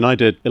 I mean, I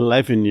did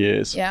 11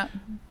 years. Yeah.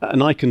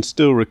 And I can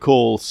still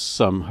recall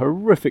some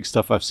horrific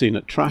stuff I've seen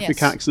at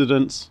traffic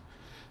accidents,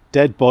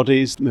 dead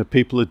bodies.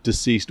 People had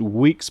deceased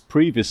weeks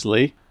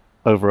previously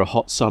over a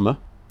hot summer.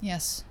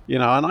 Yes.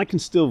 And I can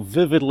still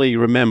vividly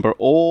remember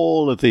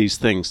all of these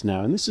things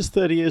now. And this is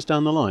 30 years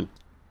down the line.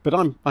 But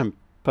I'm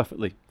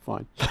perfectly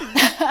fine.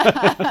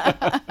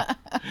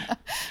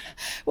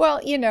 Well,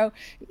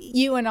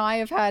 you and I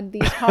have had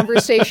these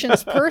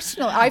conversations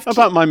personally.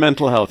 About my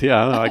mental health.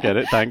 Yeah, no, I get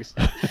it. Thanks.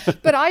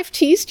 But I've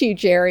teased you,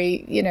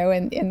 Jerry,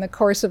 in the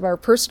course of our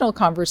personal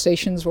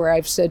conversations where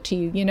I've said to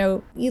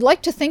you, you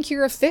like to think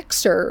you're a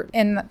fixer,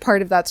 and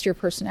part of that's your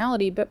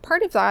personality, but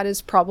part of that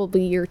is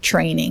probably your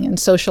training and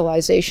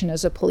socialization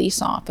as a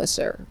police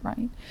officer,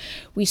 right?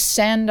 We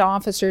send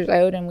officers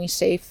out and we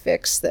say,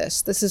 fix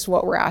this. This is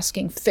what we're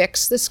asking.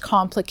 Fix this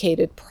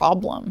complicated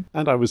problem.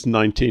 And I was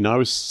 19. I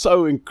was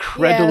so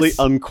incredibly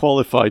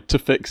unqualified to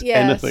fix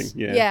anything.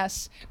 Yeah.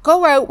 Yes.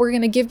 Go out. We're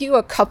going to give you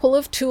a couple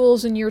of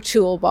tools in your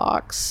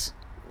toolbox.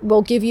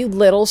 We'll give you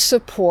little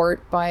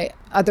support by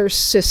other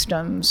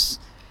systems,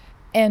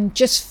 and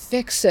just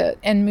fix it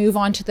and move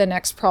on to the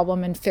next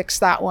problem and fix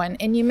that one.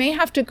 And you may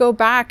have to go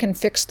back and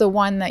fix the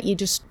one that you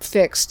just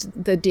fixed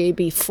the day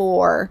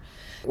before,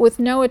 with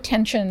no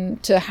attention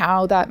to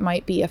how that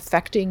might be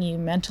affecting you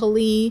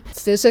mentally,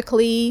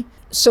 physically.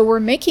 So we're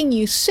making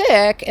you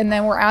sick, and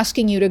then we're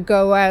asking you to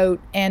go out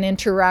and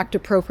interact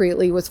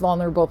appropriately with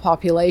vulnerable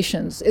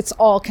populations. It's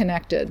all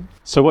connected.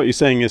 So what you're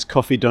saying is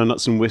coffee,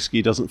 donuts, and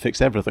whiskey doesn't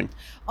fix everything.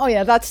 Oh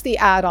yeah, that's the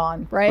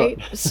add-on,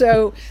 right?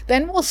 So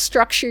then we'll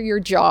structure your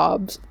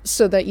jobs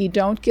so that you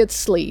don't get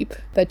sleep,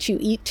 that you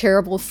eat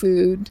terrible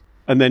food.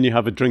 And then you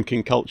have a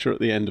drinking culture at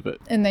the end of it.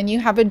 And then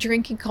you have a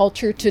drinking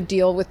culture to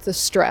deal with the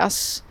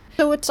stress.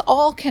 So it's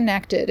all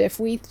connected. If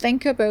we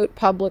think about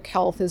public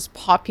health as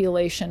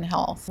population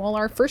health, well,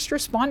 our first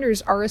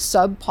responders are a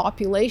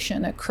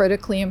subpopulation, a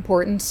critically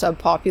important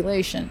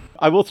subpopulation.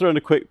 I will throw in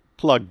a quick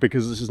plug,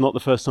 because this is not the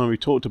first time we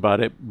talked about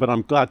it, but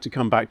I'm glad to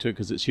come back to it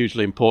because it's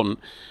hugely important.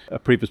 A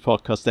previous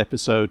podcast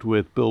episode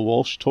with Bill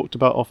Walsh talked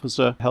about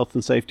officer health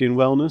and safety and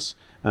wellness,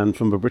 and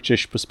from a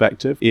British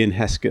perspective, Ian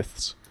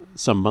Hesketh's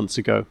some months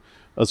ago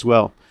as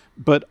well.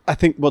 But I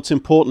think what's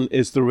important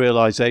is the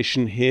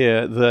realization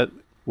here that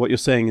what you're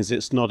saying is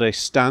it's not a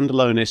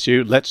standalone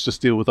issue, let's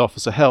just deal with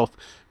officer health,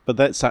 but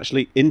let's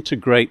actually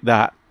integrate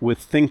that with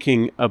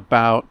thinking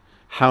about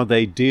how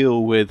they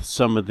deal with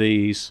some of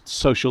these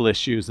social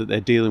issues that they're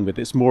dealing with.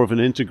 It's more of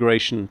an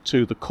integration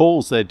to the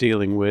calls they're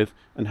dealing with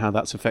and how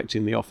that's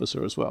affecting the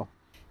officer as well.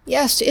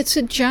 Yes, it's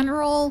a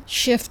general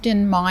shift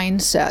in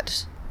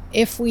mindset.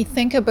 If we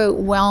think about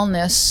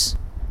wellness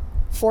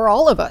for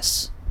all of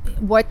us,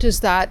 what does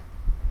that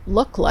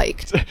look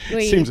like?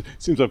 Seems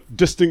a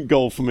distant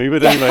goal for me,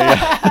 but anyway.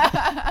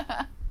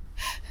 Yeah.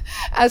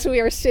 As we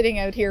are sitting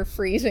out here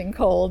freezing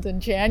cold in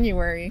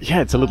January.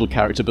 Yeah, it's a little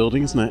character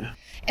building, isn't it?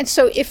 And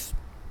so if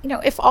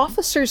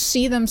officers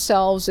see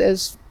themselves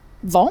as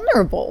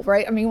vulnerable,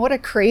 right? I mean, what a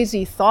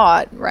crazy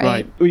thought, right?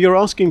 Right. Well, you're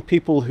asking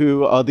people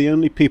who are the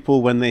only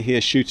people when they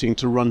hear shooting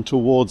to run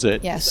towards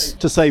it. Yes.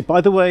 To say,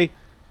 by the way,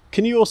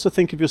 can you also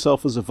think of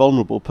yourself as a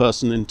vulnerable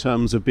person in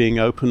terms of being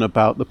open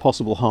about the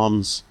possible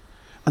harms?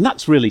 And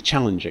that's really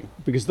challenging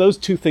because those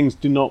two things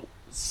do not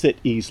sit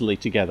easily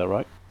together,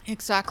 right?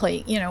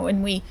 Exactly.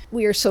 And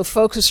we are so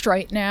focused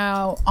right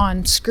now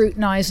on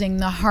scrutinizing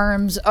the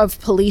harms of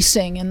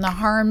policing and the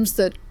harms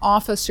that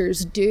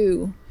officers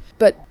do.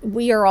 But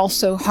we are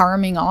also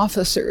harming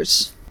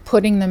officers,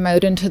 putting them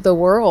out into the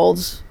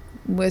world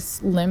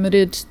with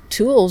limited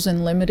tools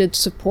and limited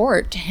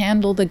support to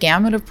handle the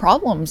gamut of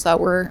problems that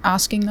we're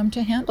asking them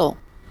to handle.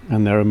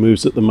 And there are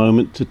moves at the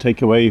moment to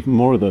take away even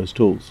more of those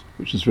tools,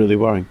 which is really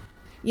worrying.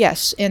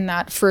 Yes, and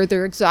that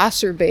further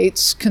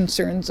exacerbates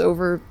concerns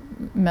over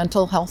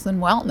mental health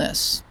and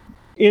wellness.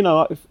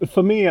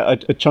 For me, a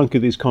chunk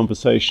of these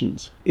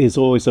conversations is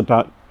always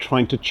about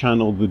trying to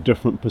channel the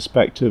different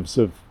perspectives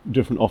of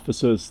different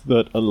officers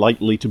that are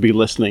likely to be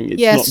listening.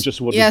 It's not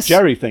just what does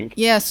Jerry think.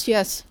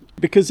 Yes.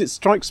 Because it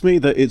strikes me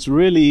that it's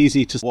really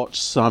easy to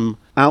watch some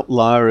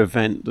outlier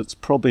event that's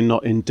probably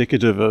not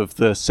indicative of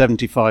the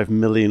 75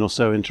 million or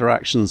so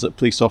interactions that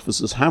police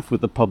officers have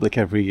with the public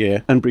every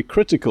year and be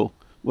critical,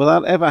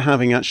 without ever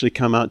having actually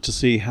come out to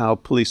see how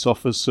police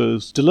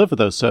officers deliver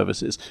those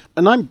services.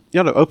 And I'm,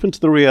 open to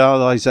the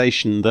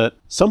realization that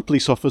some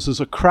police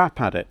officers are crap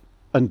at it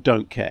and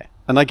don't care.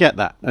 And I get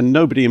that. And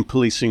nobody in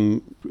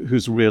policing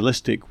who's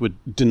realistic would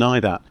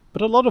deny that.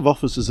 But a lot of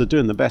officers are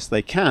doing the best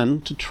they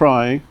can to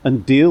try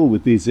and deal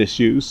with these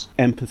issues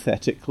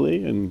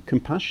empathetically and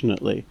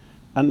compassionately.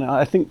 And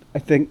I think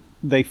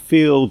they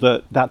feel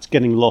that that's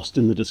getting lost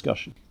in the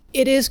discussion.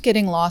 It is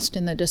getting lost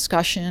in the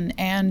discussion,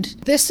 and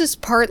this is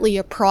partly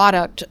a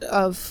product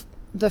of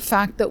the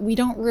fact that we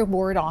don't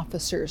reward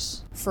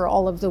officers for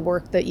all of the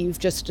work that you've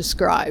just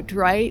described,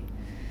 right?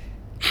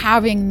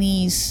 Having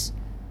these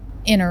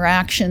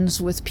interactions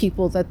with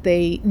people that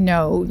they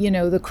know,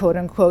 the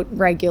quote-unquote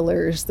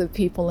regulars, the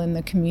people in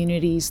the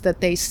communities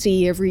that they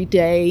see every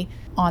day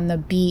on the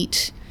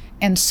beat,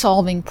 and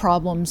solving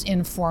problems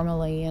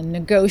informally and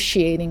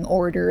negotiating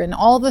order and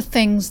all the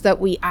things that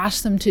we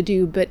ask them to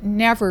do but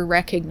never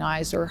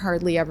recognize or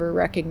hardly ever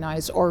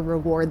recognize or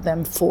reward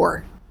them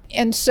for.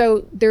 And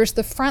so there's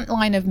the front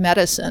line of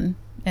medicine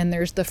and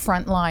there's the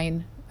front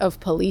line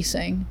of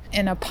policing.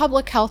 And a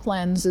public health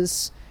lens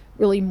is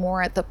really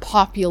more at the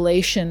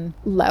population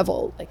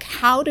level. Like,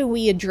 how do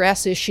we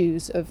address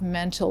issues of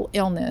mental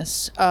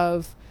illness,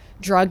 of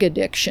drug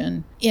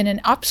addiction in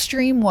an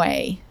upstream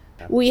way.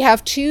 We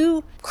have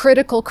two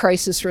critical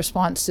crisis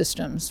response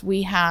systems.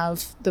 We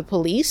have the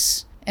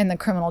police and the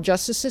criminal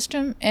justice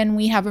system, and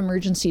we have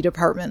emergency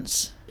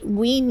departments.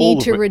 We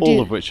need to reduce...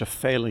 All of which are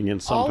failing in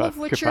some capacity. All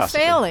of which are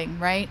failing,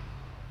 right?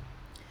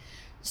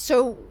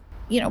 So,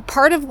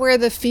 part of where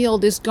the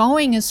field is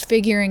going is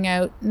figuring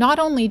out, not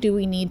only do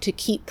we need to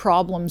keep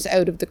problems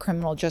out of the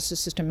criminal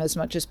justice system as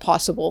much as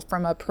possible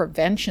from a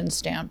prevention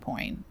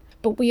standpoint,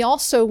 but we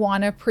also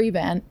want to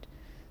prevent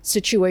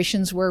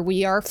situations where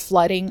we are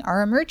flooding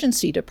our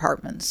emergency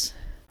departments.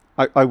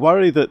 I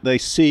worry that they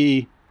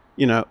see,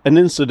 an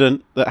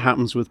incident that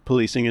happens with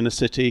policing in a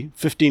city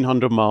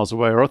 1,500 miles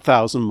away or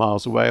 1,000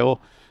 miles away, or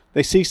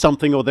they see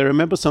something or they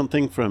remember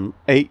something from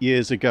 8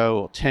 years ago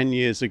or 10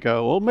 years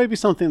ago, or maybe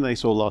something they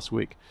saw last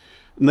week,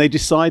 and they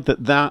decide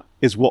that that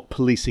is what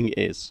policing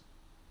is.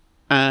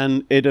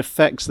 And it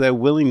affects their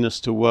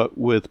willingness to work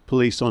with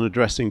police on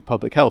addressing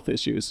public health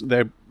issues.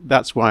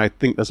 That's why I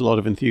think there's a lot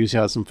of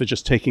enthusiasm for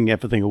just taking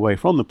everything away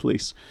from the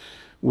police,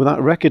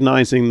 without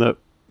recognizing that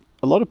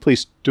a lot of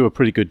police do a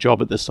pretty good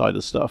job at this side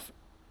of stuff.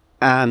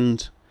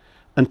 And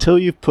until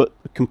you've put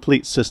a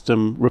complete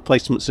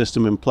replacement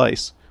system in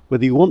place,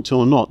 whether you want to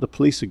or not, the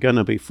police are going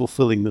to be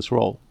fulfilling this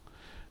role.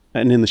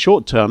 And in the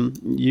short term,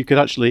 you could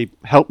actually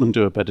help them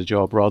do a better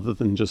job rather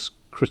than just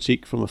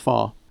critique from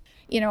afar.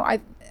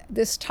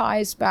 This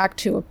ties back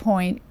to a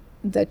point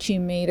that you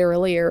made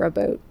earlier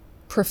about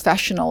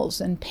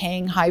professionals and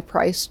paying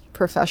high-priced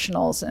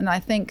professionals. And I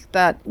think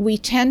that we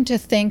tend to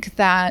think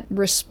that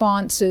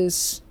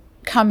responses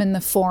come in the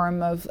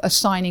form of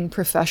assigning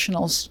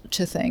professionals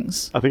to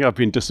things. I think I've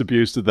been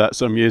disabused of that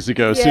some years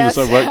ago, Yes. as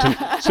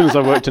soon as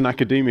I worked in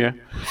academia.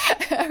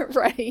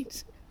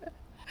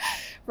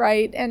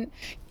 Right. And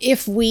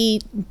if we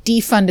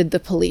defunded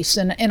the police,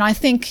 and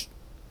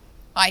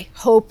I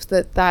hope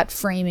that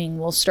framing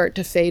will start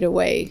to fade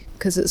away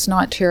because it's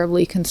not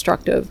terribly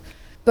constructive.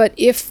 But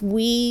if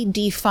we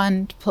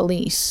defund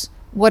police,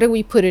 what do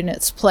we put in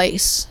its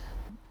place?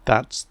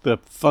 That's the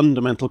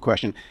fundamental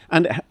question.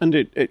 And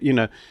it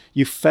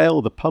you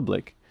fail the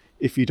public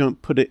if you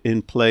don't put it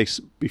in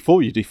place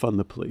before you defund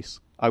the police.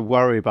 I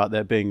worry about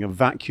there being a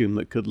vacuum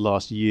that could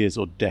last years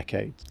or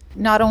decades.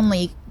 Not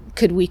only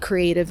could we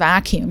create a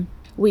vacuum,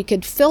 we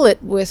could fill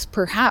it with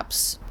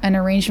perhaps an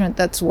arrangement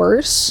that's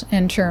worse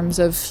in terms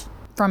of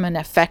from an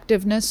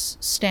effectiveness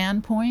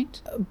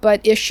standpoint,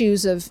 but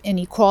issues of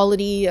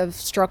inequality, of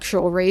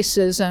structural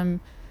racism,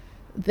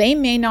 they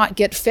may not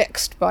get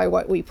fixed by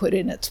what we put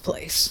in its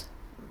place,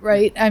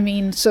 right? I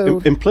mean, so...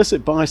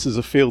 Implicit bias is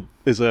a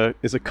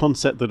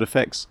concept that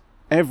affects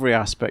every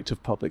aspect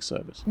of public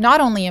service.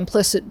 Not only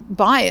implicit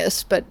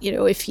bias, but,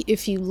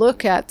 if you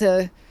look at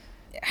the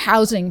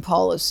housing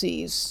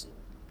policies,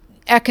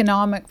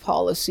 economic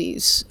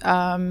policies,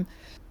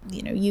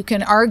 you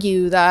can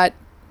argue that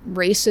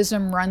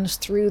racism runs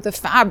through the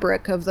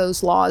fabric of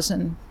those laws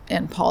and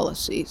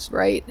policies,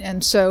 right?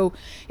 And so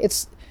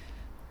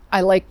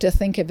I like to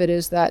think of it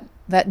as that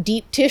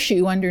deep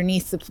tissue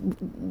underneath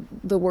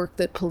the work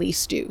that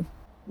police do.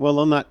 Well,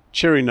 on that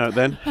cheery note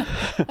then,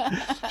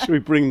 should we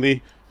bring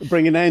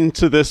an end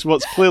to this,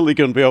 what's clearly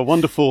going to be a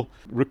wonderful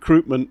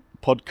recruitment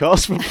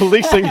podcast for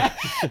policing?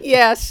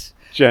 Yes.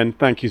 Jen,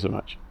 thank you so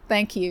much.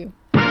 Thank you.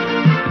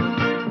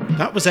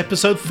 That was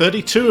episode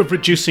 32 of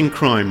Reducing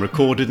Crime,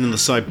 recorded in the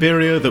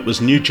Siberia that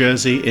was New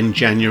Jersey in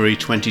January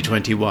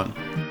 2021.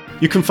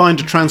 You can find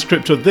a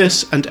transcript of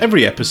this and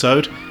every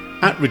episode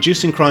at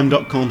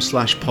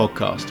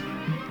reducingcrime.com/podcast.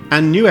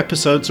 And new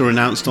episodes are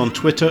announced on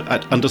Twitter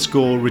at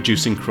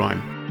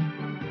 _reducingcrime.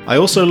 I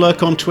also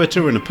lurk on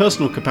Twitter in a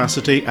personal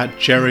capacity at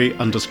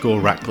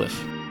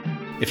Jerry_Ratcliffe.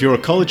 If you're a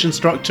college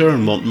instructor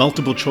and want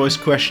multiple choice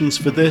questions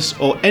for this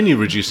or any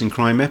Reducing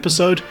Crime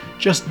episode,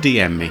 just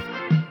DM me.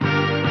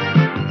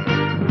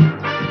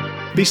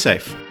 Be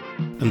safe,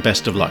 and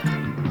best of luck.